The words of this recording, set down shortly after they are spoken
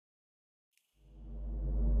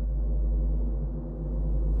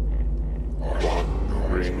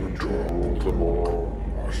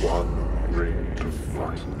One ring to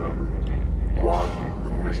frighten them, one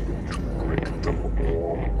ring to break them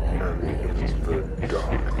all, and the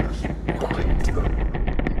darkness bind them.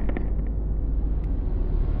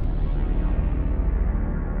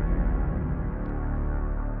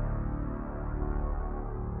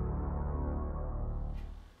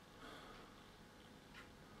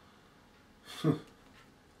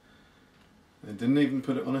 They didn't even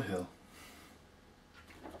put it on a hill.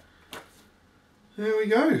 There we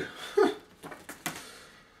go.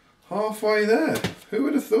 Halfway there. Who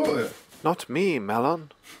would have thought it? Not me,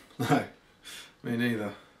 Melon. No, me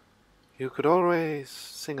neither. You could always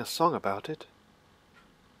sing a song about it.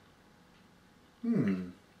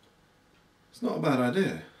 It's not a bad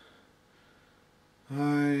idea.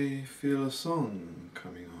 I feel a song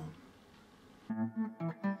coming on.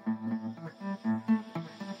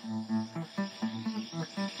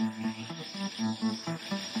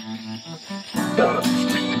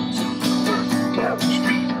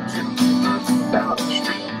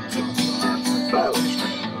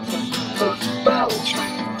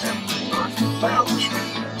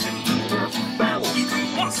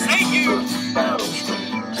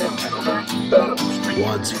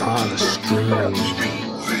 Once upon a stream,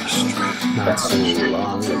 not so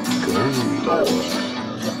long ago.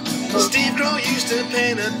 Steve Crowe used to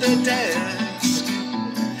paint at the desk.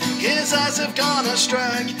 His eyes have gone on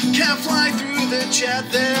strike, can't fly through the chat,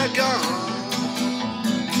 they're gone.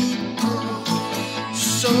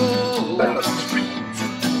 So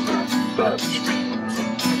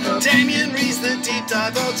Damian reads the deep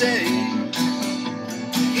dive all day.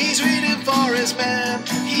 He's reading for his man,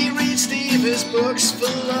 he reads Steve his books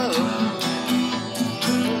for love.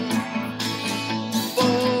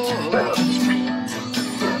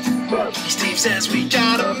 Steve says we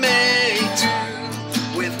gotta make do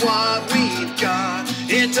with what we've got.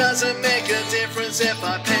 It doesn't make a difference if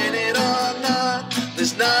I paint it or not.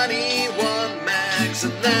 There's 91 mags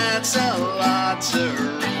and that's a lot to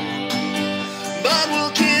read, but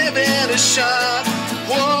we'll give it a shot.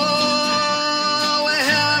 Whoa, we're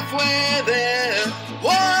halfway there.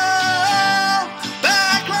 Whoa,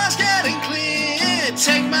 backlash getting clear.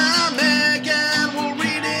 Take my mag and we'll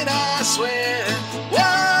read it, I swear.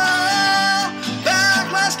 Whoa,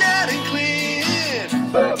 backlash getting clear.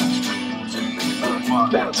 1,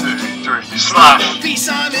 2, 3, slash. Peace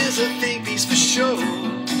time is a thing, peace for sure.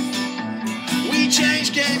 We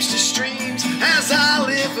change games to streams as I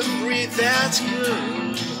live and breathe, that's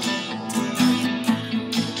good.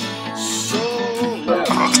 So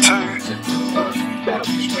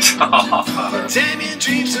Damian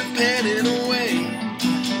dreams of panning away,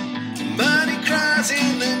 but he cries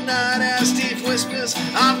in the night as Steve whispers,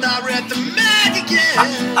 I've not read the mag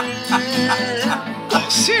again. Oh,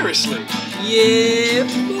 seriously? Yeah,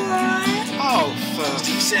 boy. Oh, first.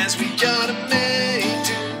 Steve says we gotta make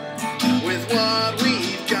do with what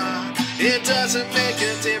we've got. It doesn't make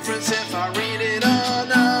a difference if I read it or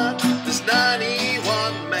not. There's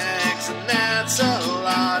 91 mags and that's a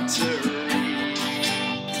lot to read.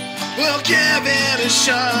 We'll give it a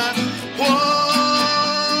shot.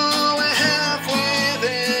 Whoa, we're halfway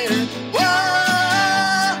there.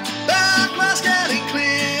 Whoa, backlash getting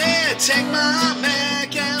clear. Take my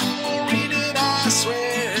mag and we'll read it, I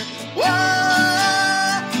swear.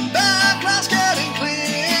 Whoa, backlash getting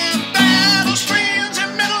clear. Battle streams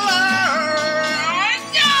in Middle Earth.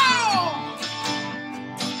 No!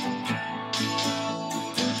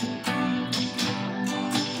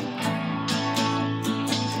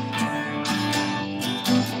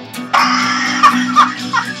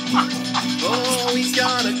 Oh, we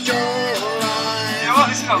gotta go live,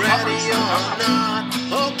 ready or not.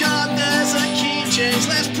 Oh God, there's a key change,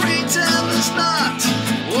 let's pretend there's not.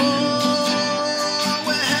 Whoa,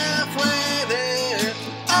 we're halfway there.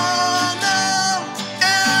 Oh no,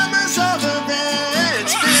 Emma's over there.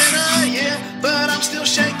 It's been a year, but I'm still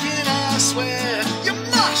shaking, I swear. You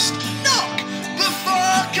must knock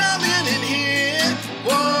before coming in here.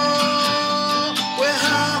 Whoa, we're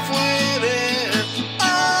halfway there.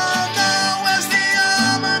 Oh no, where's the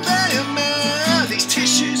armor there, man? These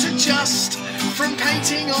tissues are just from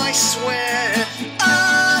painting, I swear.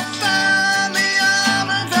 I found the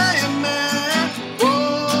armor there, man.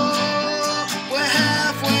 Whoa, we're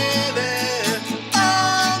halfway there.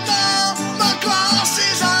 Oh no, my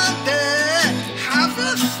glasses aren't there. Have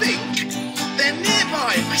a think, they're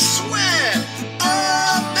nearby, I swear.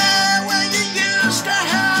 Up there where you used to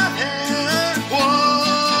have hair.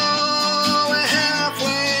 Whoa, we're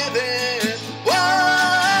halfway there.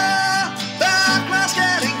 Whoa, backlash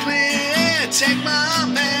getting clear. Take my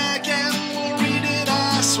mag and we'll read it,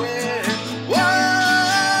 I swear. Whoa,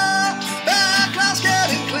 backlash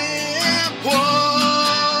getting clear.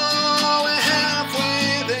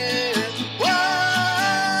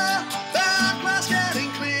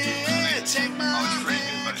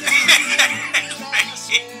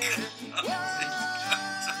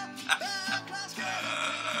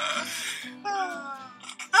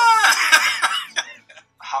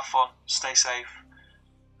 stay safe,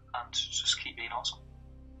 and just keep being awesome.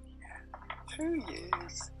 2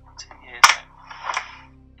 years.